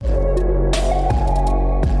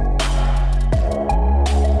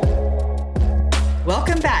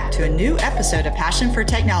back to a new episode of Passion for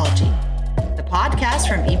Technology, the podcast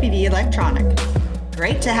from EPD Electronic.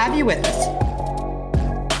 Great to have you with us.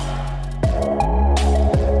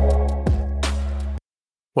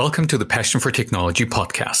 Welcome to the Passion for Technology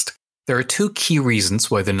podcast. There are two key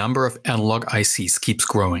reasons why the number of analog ICs keeps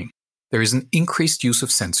growing. There is an increased use of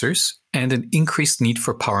sensors and an increased need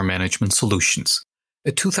for power management solutions.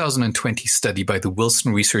 A 2020 study by the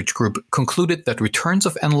Wilson Research Group concluded that returns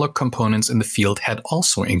of analog components in the field had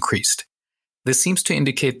also increased. This seems to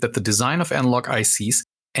indicate that the design of analog ICs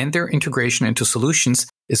and their integration into solutions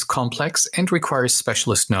is complex and requires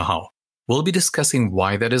specialist know-how. We'll be discussing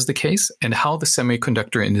why that is the case and how the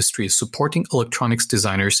semiconductor industry is supporting electronics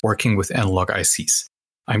designers working with analog ICs.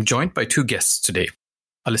 I'm joined by two guests today.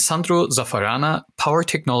 Alessandro Zaffarana, power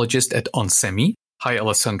technologist at onsemi. Hi,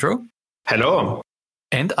 Alessandro. Hello.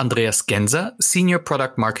 And Andreas Genser, Senior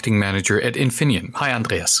Product Marketing Manager at Infineon. Hi,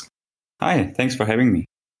 Andreas. Hi, thanks for having me.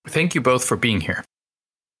 Thank you both for being here.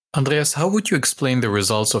 Andreas, how would you explain the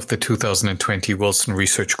results of the 2020 Wilson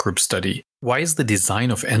Research Group study? Why is the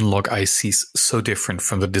design of analog ICs so different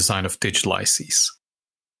from the design of digital ICs?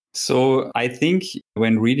 So I think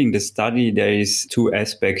when reading the study, there is two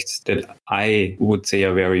aspects that I would say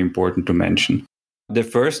are very important to mention. The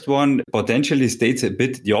first one potentially states a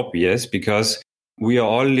bit the obvious because we are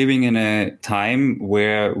all living in a time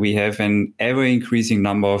where we have an ever-increasing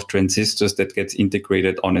number of transistors that gets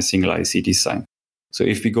integrated on a single IC design. So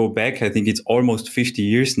if we go back, I think it's almost 50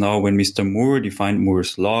 years now when Mr. Moore defined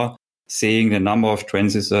Moore's law, saying the number of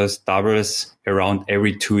transistors doubles around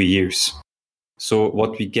every 2 years. So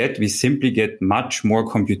what we simply get much more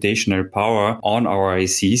computational power on our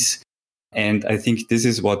ICs. And I think this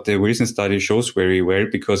is what the Wilson study shows very well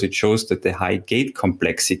because it shows that the high gate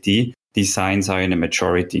complexity designs are in a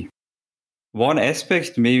majority. One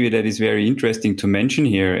aspect maybe that is very interesting to mention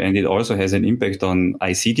here, and it also has an impact on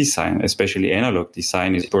IC design, especially analog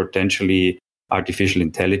design, is potentially artificial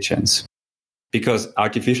intelligence. Because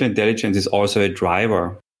artificial intelligence is also a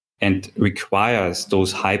driver and requires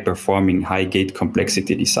those high-performing, high-gate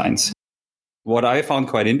complexity designs. What I found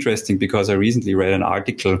quite interesting, because I recently read an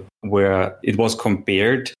article where it was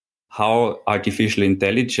compared how artificial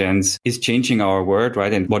intelligence is changing our world,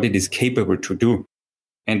 right, and what it is capable to do.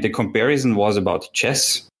 And the comparison was about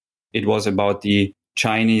chess. It was about the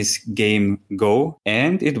Chinese game Go.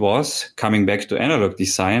 And it was, coming back to analog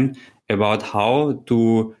design, about how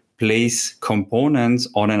to place components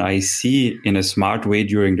on an IC in a smart way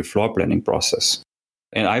during the floor planning process.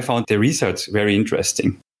 And I found the results very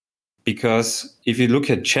interesting. Because if you look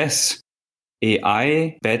at chess,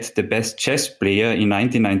 AI bet the best chess player in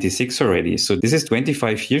 1996 already. So this is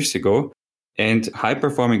 25 years ago. And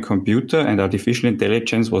high-performing computer and artificial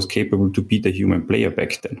intelligence was capable to beat a human player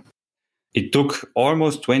back then. It took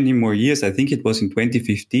almost 20 more years. I think it was in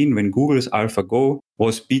 2015 when Google's AlphaGo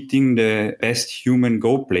was beating the best human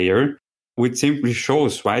Go player, which simply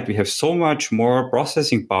shows, right, we have so much more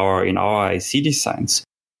processing power in our IC designs.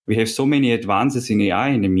 We have so many advances in AI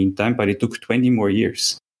in the meantime, but it took 20 more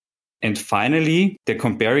years. And finally, the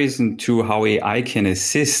comparison to how AI can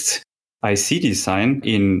assist IC design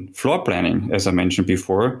in floor planning, as I mentioned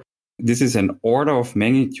before, this is an order of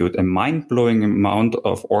magnitude, a mind-blowing amount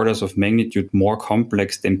of orders of magnitude more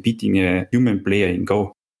complex than beating a human player in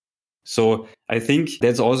Go. So I think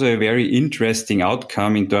that's also a very interesting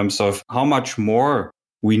outcome in terms of how much more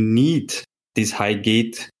we need these high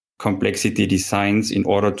gate complexity designs in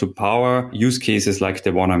order to power use cases like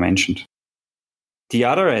the one I mentioned. The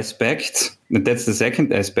other aspect, and that's the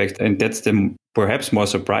second aspect, and that's the perhaps more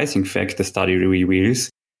surprising fact the study reveals,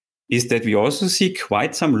 is that we also see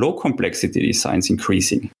quite some low complexity designs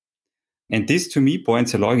increasing. And this to me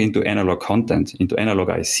points a lot into analog content, into analog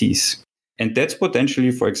ICs. And that's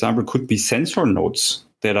potentially, for example, could be sensor nodes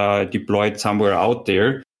that are deployed somewhere out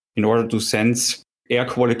there in order to sense air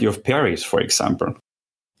quality of Paris, for example.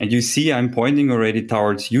 And you see, I'm pointing already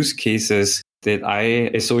towards use cases that I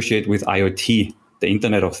associate with IoT, the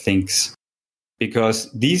Internet of Things.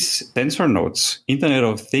 Because these sensor nodes, Internet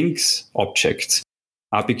of Things objects,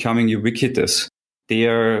 are becoming ubiquitous. They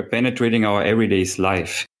are penetrating our everyday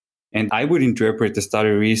life. And I would interpret the study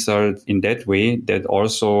result in that way that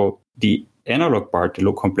also the analog part, the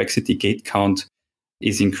low complexity gate count,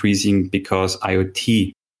 is increasing because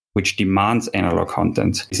IoT, which demands analog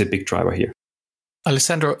content, is a big driver here.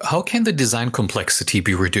 Alessandro, how can the design complexity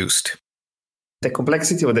be reduced? The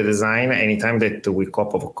complexity of the design, anytime that we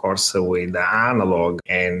cope, of course, with analog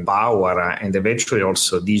and power and eventually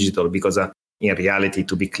also digital, because in reality,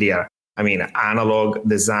 to be clear, analog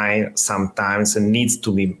design sometimes needs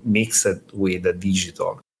to be mixed with the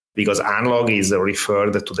digital. because analog is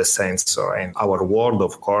referred to the sensor, and our world,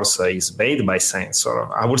 of course, is made by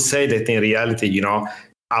sensor. I would say that in reality,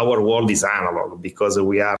 our world is analog because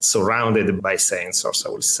we are surrounded by sensors, I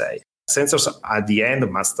would say. Sensors at the end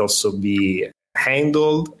must also be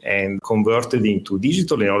handled and converted into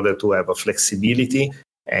digital in order to have a flexibility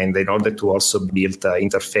and in order to also build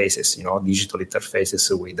interfaces, digital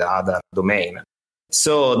interfaces with other domain.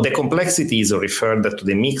 So the complexity is referred to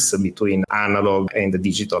the mix between analog and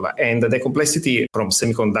digital. And the complexity from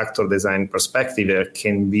semiconductor design perspective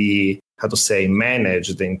can be,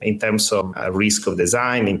 managed in terms of risk of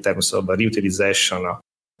design, in terms of reutilization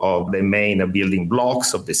of the main building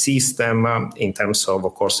blocks of the system, in terms of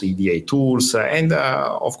course, EDA tools, and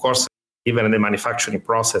of course, even the manufacturing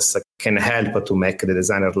process can help to make the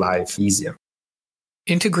designer life easier.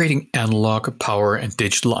 Integrating analog, power, and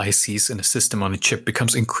digital ICs in a system on a chip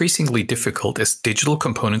becomes increasingly difficult as digital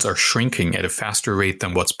components are shrinking at a faster rate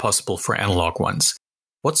than what's possible for analog ones.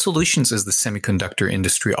 What solutions is the semiconductor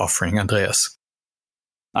industry offering, Andreas?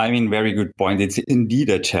 Very good point. It's indeed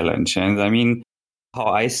a challenge. And how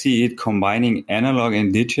I see it, combining analog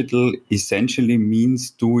and digital essentially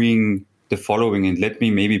means doing the following. And let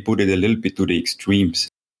me maybe put it a little bit to the extremes.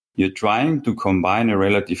 You're trying to combine a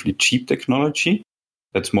relatively cheap technology,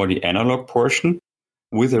 that's more the analog portion,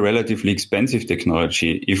 with a relatively expensive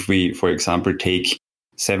technology. If we, for example, take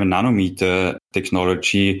 7 nanometer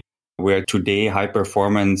technology, where today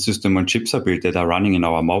high-performance system on chips are built that are running in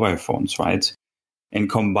our mobile phones, right? And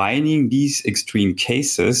combining these extreme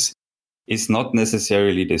cases is not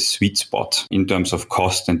necessarily the sweet spot in terms of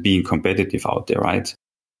cost and being competitive out there, right?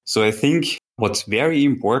 So I think what's very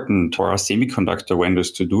important for our semiconductor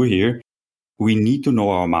vendors to do here, we need to know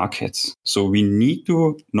our markets. So we need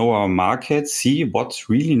to know our markets, see what's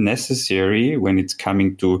really necessary when it's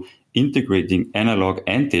coming to integrating analog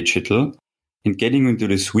and digital and getting into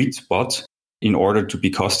the sweet spot in order to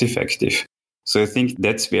be cost effective. So I think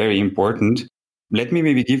that's very important. Let me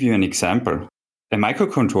maybe give you an example. A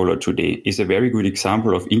microcontroller today is a very good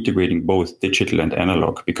example of integrating both digital and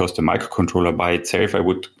analog, because the microcontroller by itself, I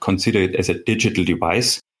would consider it as a digital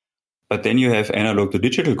device. But then you have analog to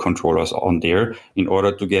digital controllers on there in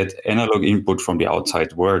order to get analog input from the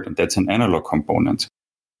outside world. And that's an analog component.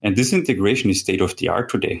 And this integration is state of the art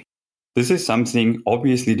today. This is something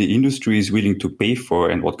obviously the industry is willing to pay for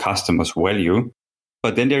and what customers value.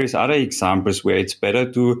 But then there is other examples where it's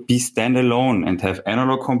better to be standalone and have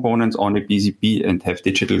analog components on a PCB and have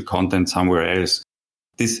digital content somewhere else.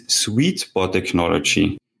 This sweet spot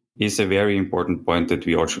technology is a very important point that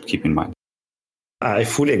we all should keep in mind. I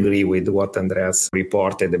fully agree with what Andreas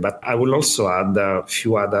reported, but I will also add a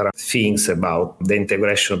few other things about the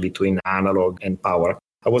integration between analog and power.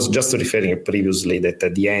 I was just referring previously that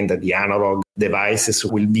at the end, the analog devices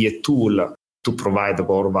will be a tool to provide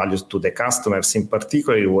more value to the customers, in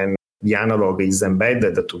particular when the analog is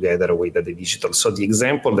embedded together with the digital. So the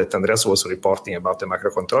example that Andreas was reporting about the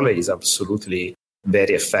microcontroller is absolutely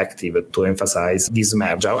very effective to emphasize this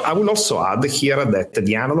merge. I will also add here that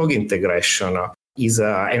the analog integration is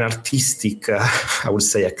an artistic, I would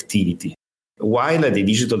say, activity. While the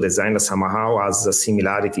digital design somehow has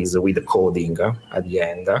similarities with the coding at the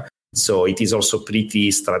end, so it is also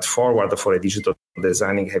pretty straightforward for a digital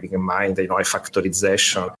designing, having in mind, a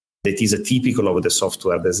factorization that is typical of the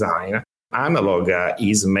software design. Analog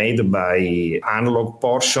is made by analog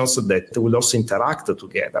portions that will also interact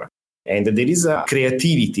together. And there is a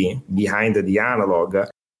creativity behind the analog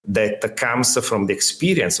that comes from the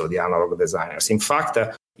experience of the analog designers. In fact,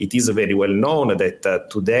 it is very well known that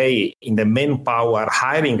today in the manpower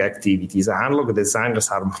hiring activities, analog designers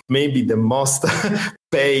are maybe the most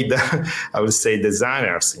paid, I would say,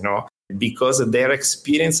 designers, because their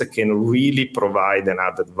experience can really provide an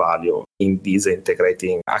added value in this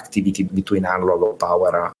integrating activity between analog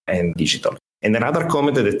power and digital. And another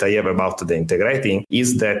comment that I have about the integrating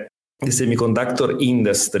is that the semiconductor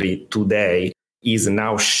industry today is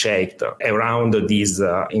now shaped around this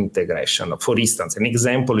integration. For instance, an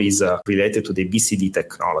example is related to the BCD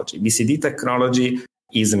technology. BCD technology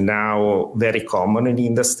is now very common in the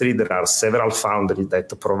industry. There are several foundries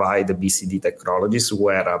that provide BCD technologies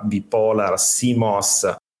where bipolar,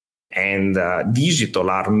 CMOS, and digital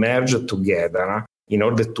are merged together in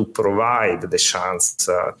order to provide the chance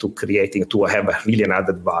to have really an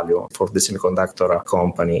added value for the semiconductor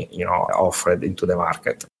company, offered into the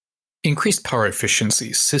market. Increased power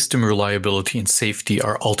efficiency, system reliability, and safety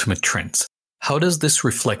are ultimate trends. How does this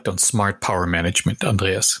reflect on smart power management,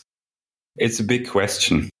 Andreas? It's a big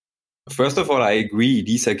question. First of all, I agree.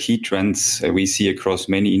 These are key trends we see across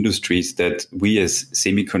many industries that we as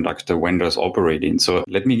semiconductor vendors operate in. So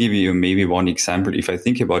let me give you maybe one example. If I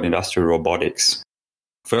think about industrial robotics,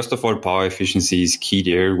 first of all, power efficiency is key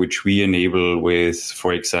there, which we enable with,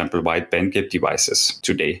 for example, wide bandgap devices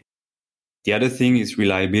today. The other thing is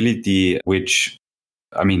reliability, which,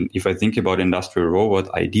 I mean, if I think about industrial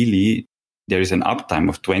robot, ideally, there is an uptime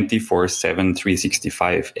of 24/7,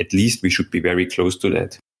 365. At least we should be very close to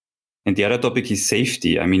that. And the other topic is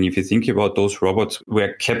safety. I mean, if you think about those robots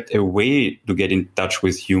were kept away to get in touch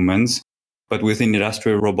with humans, but within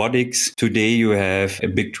industrial robotics, today you have a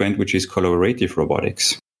big trend, which is collaborative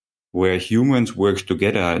robotics, where humans work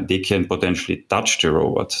together, they can potentially touch the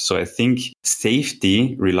robot. So I think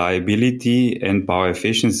safety, reliability, and power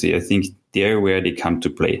efficiency, I think they're where they come to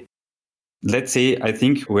play. Let's say, I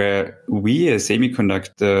think where we as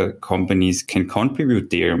semiconductor companies can contribute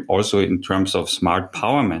there also in terms of smart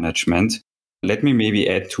power management, let me maybe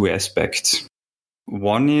add two aspects.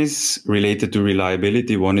 One is related to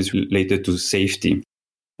reliability, one is related to safety.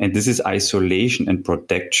 And this is isolation and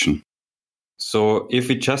protection. So if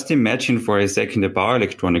we just imagine for a second a power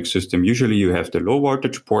electronic system, usually you have the low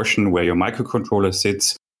voltage portion where your microcontroller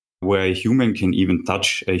sits, where a human can even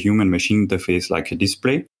touch a human machine interface like a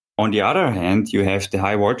display. On the other hand, you have the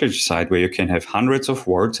high voltage side where you can have hundreds of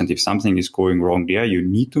volts. And if something is going wrong there, you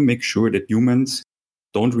need to make sure that humans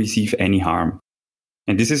don't receive any harm.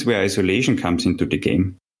 And this is where isolation comes into the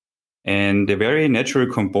game. And the very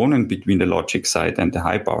natural component between the logic side and the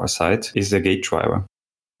high power side is the gate driver.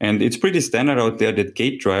 And it's pretty standard out there that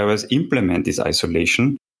gate drivers implement this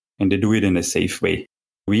isolation and they do it in a safe way.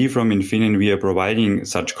 We from Infineon, we are providing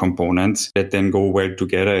such components that then go well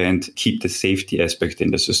together and keep the safety aspect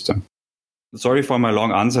in the system. Sorry for my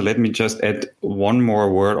long answer. Let me just add one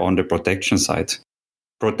more word on the protection side.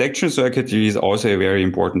 Protection circuitry is also a very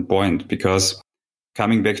important point because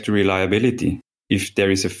coming back to reliability, if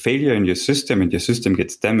there is a failure in your system and your system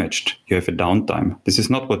gets damaged, you have a downtime. This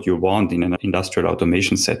is not what you want in an industrial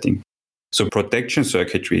automation setting. So protection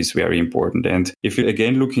circuitry is very important. And if you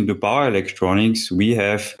again look into power electronics, we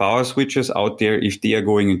have power switches out there. If they are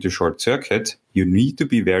going into short circuit, you need to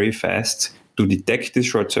be very fast to detect this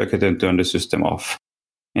short circuit and turn the system off.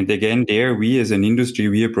 And again, there we as an industry,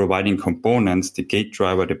 we are providing components, the gate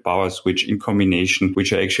driver, the power switch in combination,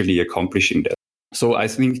 which are actually accomplishing that. So I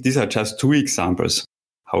think these are just two examples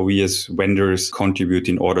how we as vendors contribute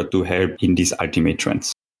in order to help in these ultimate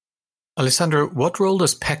trends. Alessandro, what role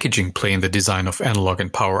does packaging play in the design of analog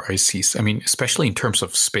and power ICs? I mean, especially in terms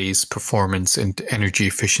of space, performance, and energy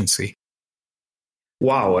efficiency.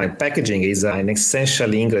 Wow, and packaging is an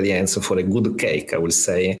essential ingredient for a good cake, I will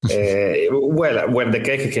say. Well, the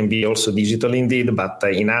cake can be also digital indeed, but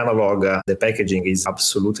in analog, the packaging is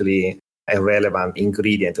absolutely a relevant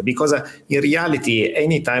ingredient because in reality,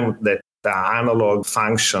 anytime that the analog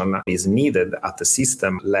function is needed at the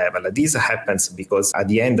system level. This happens because at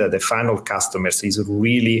the end, the final customer is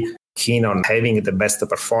really keen on having the best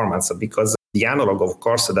performance because the analog, of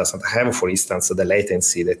course, doesn't have, for instance, the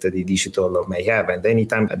latency that the digital may have. And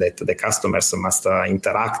anytime that the customers must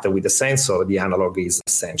interact with the sensor, the analog is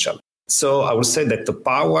essential. So I would say that the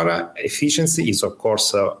power efficiency is, of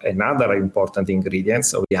course, another important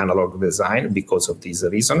ingredient of the analog design because of this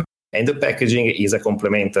reason. And the packaging is a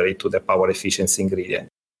complementary to the power efficiency ingredient.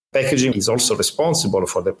 Packaging is also responsible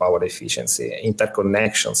for the power efficiency.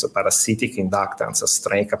 Interconnections, parasitic inductance,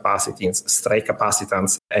 stray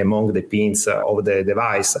capacitance among the pins of the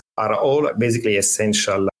device are all basically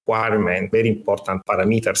essential requirements, very important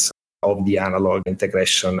parameters of the analog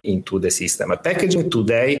integration into the system. Packaging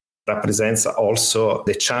today represents also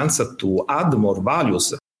the chance to add more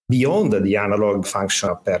values beyond the analog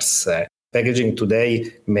function per se. Packaging today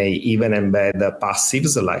may even embed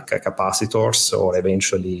passives like capacitors or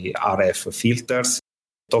eventually RF filters.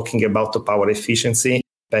 Talking about the power efficiency,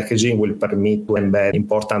 packaging will permit to embed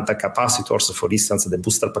important capacitors, for instance, the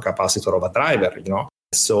booster capacitor of a driver,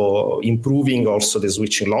 So improving also the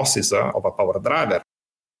switching losses of a power driver.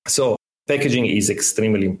 So packaging is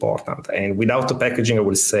extremely important. And without the packaging, I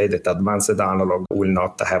will say that advanced analog will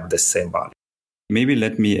not have the same value. Maybe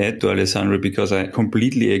let me add to Alessandro, because I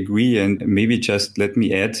completely agree. And maybe just let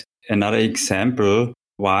me add another example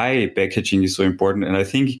why packaging is so important. And I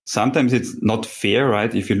think sometimes it's not fair,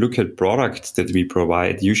 right? If you look at products that we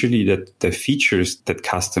provide, usually that the features that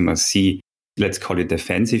customers see, let's call it the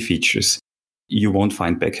fancy features, you won't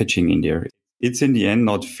find packaging in there. It's in the end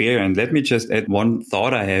not fair. And let me just add one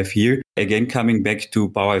thought I have here. Again, coming back to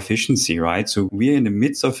power efficiency, right? So we're in the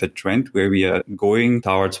midst of a trend where we are going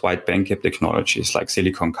towards wide bandgap technologies like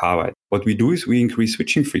silicon carbide. What we do is we increase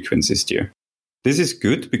switching frequencies there. This is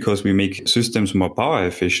good because we make systems more power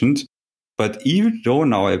efficient. But even though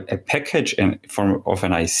now a package of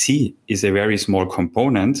an IC is a very small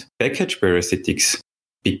component, package parasitics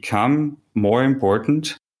become more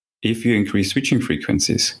important if you increase switching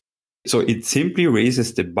frequencies. So it simply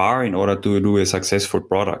raises the bar in order to do a successful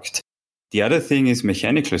product. The other thing is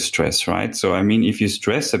mechanical stress, right? So, I mean, if you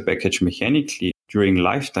stress a package mechanically during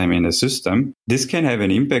lifetime in a system, this can have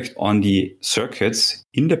an impact on the circuits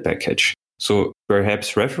in the package. So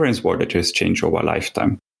perhaps reference voltages change over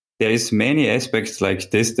lifetime. There is many aspects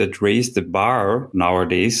like this that raise the bar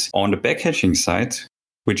nowadays on the packaging side,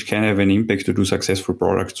 which can have an impact to do successful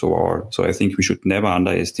products overall. So I think we should never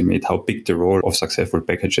underestimate how big the role of successful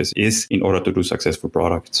packages is in order to do successful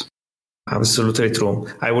products. Absolutely true.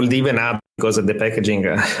 I would even add, because the packaging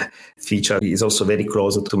feature is also very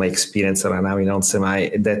close to my experience right now in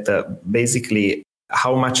onsemi, that basically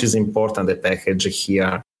how much is important the package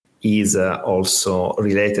here is also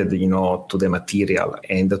related, to the material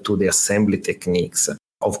and to the assembly techniques.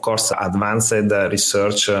 Of course, advanced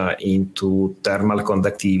research into thermal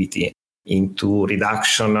conductivity, into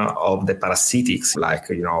reduction of the parasitics,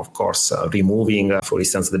 like, of course, removing, for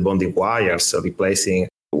instance, the bonding wires, replacing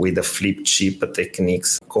with the flip chip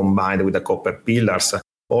techniques combined with the copper pillars.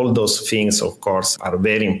 All those things, of course, are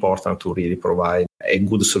very important to really provide a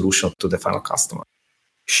good solution to the final customer.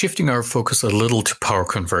 Shifting our focus a little to power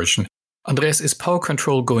conversion. Andreas, is power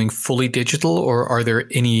control going fully digital, or are there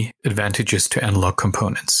any advantages to analog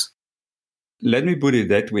components? Let me put it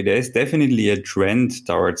that way. There's definitely a trend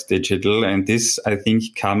towards digital, and this, I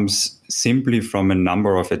think, comes simply from a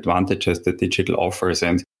number of advantages that digital offers.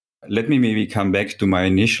 And let me maybe come back to my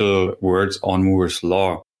initial words on Moore's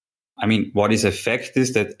law. I mean, what is a fact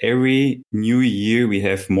is that every new year we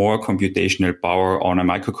have more computational power on a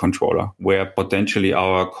microcontroller where potentially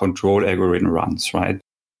our control algorithm runs, right?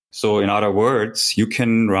 So in other words, you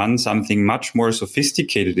can run something much more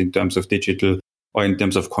sophisticated in terms of digital or in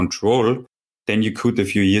terms of control than you could a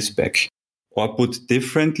few years back. Or put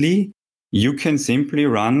differently, you can simply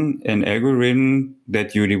run an algorithm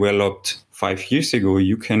that you developed 5 years ago.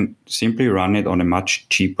 You can simply run it on a much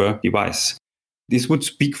cheaper device. This would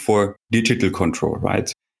speak for digital control,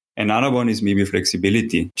 right? Another one is maybe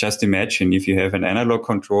flexibility. Just imagine if you have an analog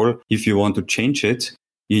control, if you want to change it,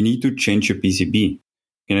 you need to change your PCB.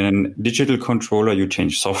 In a digital controller, you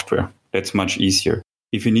change software. That's much easier.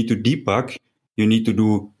 If you need to debug, you need to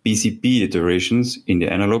do PCB iterations in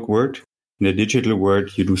the analog world. In the digital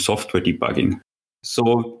world, you do software debugging.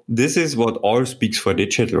 So this is what all speaks for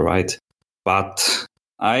digital, right? But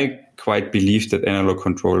I quite believe that analog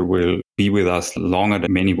control will be with us longer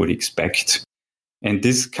than many would expect. And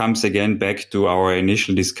this comes again back to our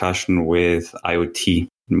initial discussion with IoT,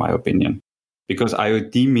 in my opinion. Because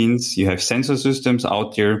IoT means you have sensor systems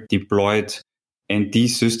out there deployed, and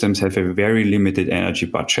these systems have a very limited energy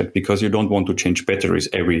budget because you don't want to change batteries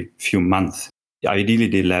every few months. Ideally,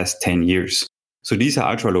 they last 10 years. So these are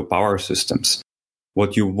ultra low power systems.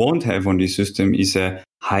 What you won't have on this system is a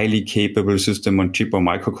highly capable system on chip or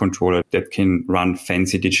microcontroller that can run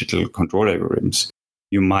fancy digital control algorithms.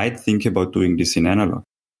 You might think about doing this in analog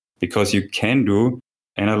because you can do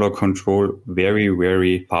analog control very,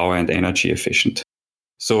 very power and energy efficient.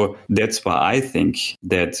 So that's why I think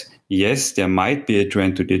that, yes, there might be a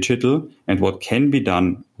trend to digital, and what can be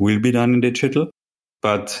done will be done in digital.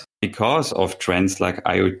 But because of trends like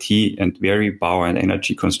IoT and very power and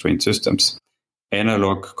energy constrained systems,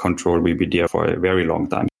 analog control will be there for a very long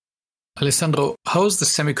time. Alessandro, how is the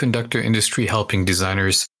semiconductor industry helping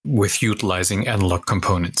designers with utilizing analog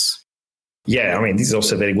components? Yeah, I mean, this is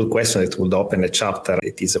also a very good question that would open a chapter.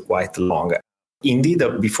 It is quite long. Indeed,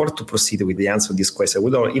 before to proceed with the answer to this question, I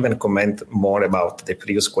would even comment more about the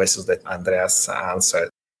previous questions that Andreas answered.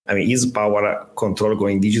 I mean, is power control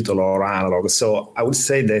going digital or analog? So I would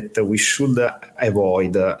say that we should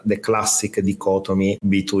avoid the classic dichotomy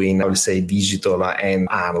between, I would say, digital and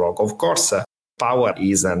analog. Of course, power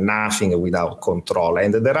is nothing without control.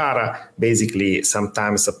 And there are basically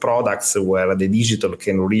sometimes products where the digital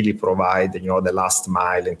can really provide, the last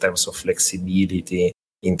mile in terms of flexibility,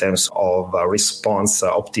 in terms of response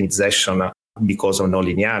optimization because of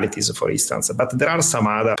non-linearities, for instance. But there are some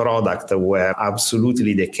other products where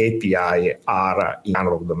absolutely the KPI are in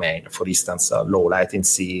analog domain. For instance, low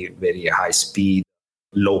latency, very high speed,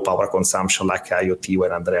 low power consumption like IoT,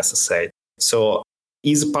 where Andreas said. So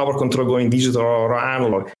is power control going digital or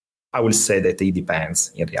analog? I will say that it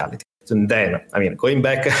depends in reality. And then, going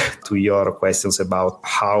back to your questions about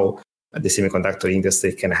how the semiconductor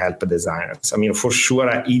industry can help designers. I mean, for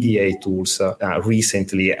sure, EDA tools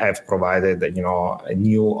recently have provided,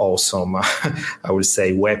 new awesome, I would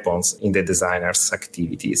say, weapons in the designers'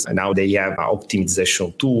 activities. And now they have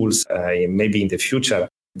optimization tools. Maybe in the future,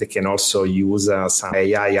 they can also use some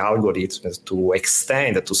AI algorithms to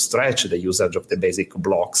extend, to stretch the usage of the basic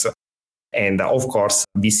blocks. And of course,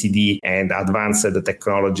 BCD and advanced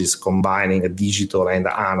technologies combining digital and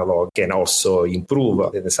analog can also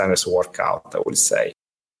improve the designer's workout, I would say.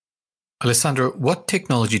 Alessandro, what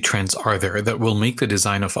technology trends are there that will make the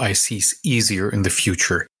design of ICs easier in the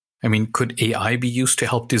future? I mean, could AI be used to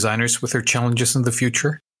help designers with their challenges in the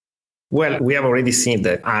future? Well, we have already seen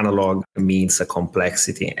that analog means a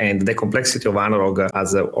complexity, and the complexity of analog,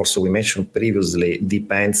 as also we mentioned previously,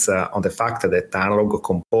 depends on the fact that analog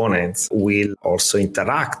components will also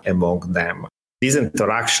interact among them. These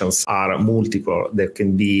interactions are multiple. They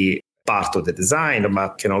can be part of the design,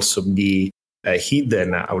 but can also be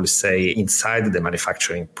hidden, I would say, inside the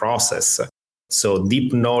manufacturing process. So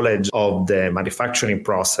deep knowledge of the manufacturing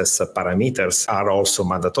process parameters are also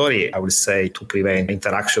mandatory, I would say, to prevent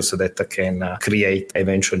interactions that can create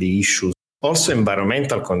eventually issues. Also,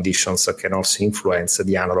 environmental conditions can also influence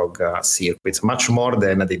the analog circuits, much more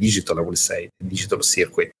than the digital, I would say, the digital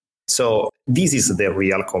circuit. So this is the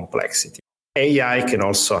real complexity. AI can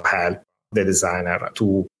also help the designer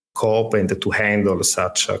to cope and to handle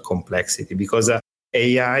such complexity, because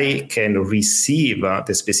AI can receive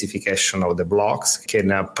the specification of the blocks,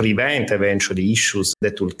 can prevent eventually issues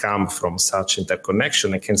that will come from such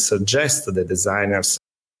interconnection, and can suggest to the designers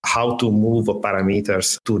how to move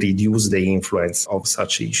parameters to reduce the influence of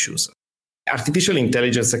such issues. Artificial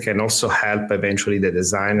intelligence can also help eventually the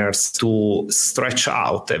designers to stretch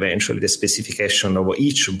out eventually the specification of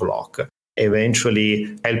each block,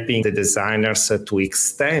 eventually helping the designers to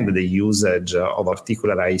extend the usage of a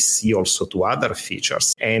particular IC also to other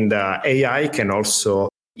features. And AI can also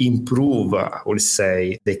improve, I would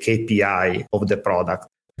say, the KPI of the product,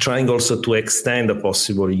 trying also to extend the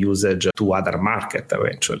possible usage to other markets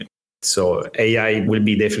eventually. So AI will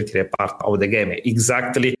be definitely a part of the game,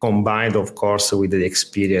 exactly combined, of course, with the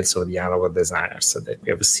experience of the analog designers that we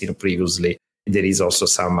have seen previously. There is also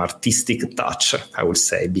some artistic touch, I would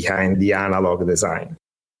say, behind the analog design.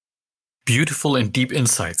 Beautiful and deep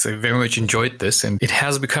insights. I very much enjoyed this. And it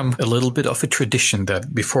has become a little bit of a tradition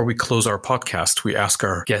that before we close our podcast, we ask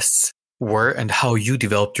our guests where and how you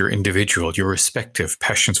developed your respective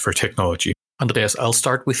passions for technology. Andreas, I'll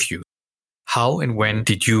start with you. How and when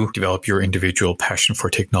did you develop your individual passion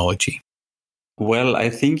for technology? Well, I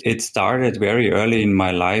think it started very early in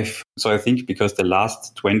my life. So I think because the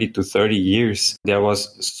last 20 to 30 years, there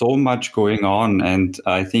was so much going on. And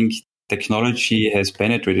I think technology has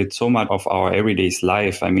penetrated so much of our everyday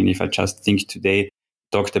life. I mean, if I just think today,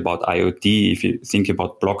 talked about IoT, if you think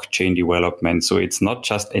about blockchain development, so it's not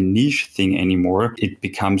just a niche thing anymore. It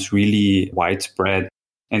becomes really widespread.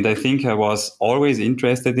 And I think I was always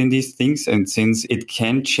interested in these things. And since it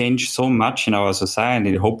can change so much in our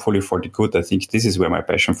society, hopefully for the good, I think this is where my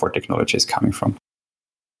passion for technology is coming from.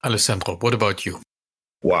 Alessandro, what about you?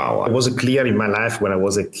 Wow. It was clear in my life when I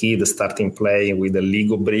was a kid, starting playing with the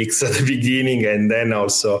Lego bricks at the beginning, and then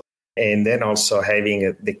also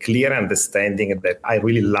having the clear understanding that I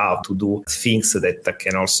really love to do things that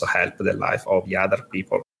can also help the life of the other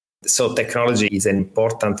people. So technology is an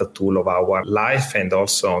important tool of our life and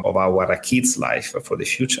also of our kids' life for the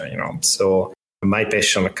future, So my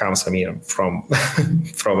passion comes, from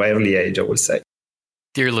early age, I would say.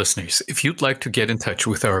 Dear listeners, if you'd like to get in touch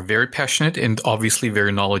with our very passionate and obviously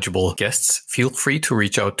very knowledgeable guests, feel free to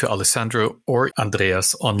reach out to Alessandro or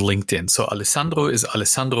Andreas on LinkedIn. So Alessandro is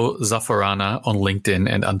Alessandro Zaffarana on LinkedIn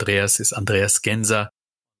and Andreas is Andreas Genza.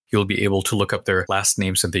 You'll be able to look up their last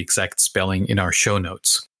names and the exact spelling in our show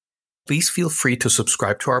notes. Please feel free to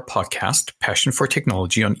subscribe to our podcast, Passion for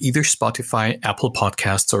Technology, on either Spotify, Apple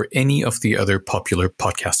Podcasts, or any of the other popular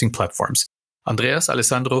podcasting platforms. Andreas,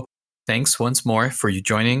 Alessandro, thanks once more for you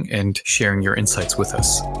joining and sharing your insights with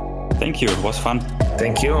us. Thank you. It was fun.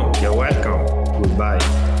 Thank you. You're welcome. Goodbye.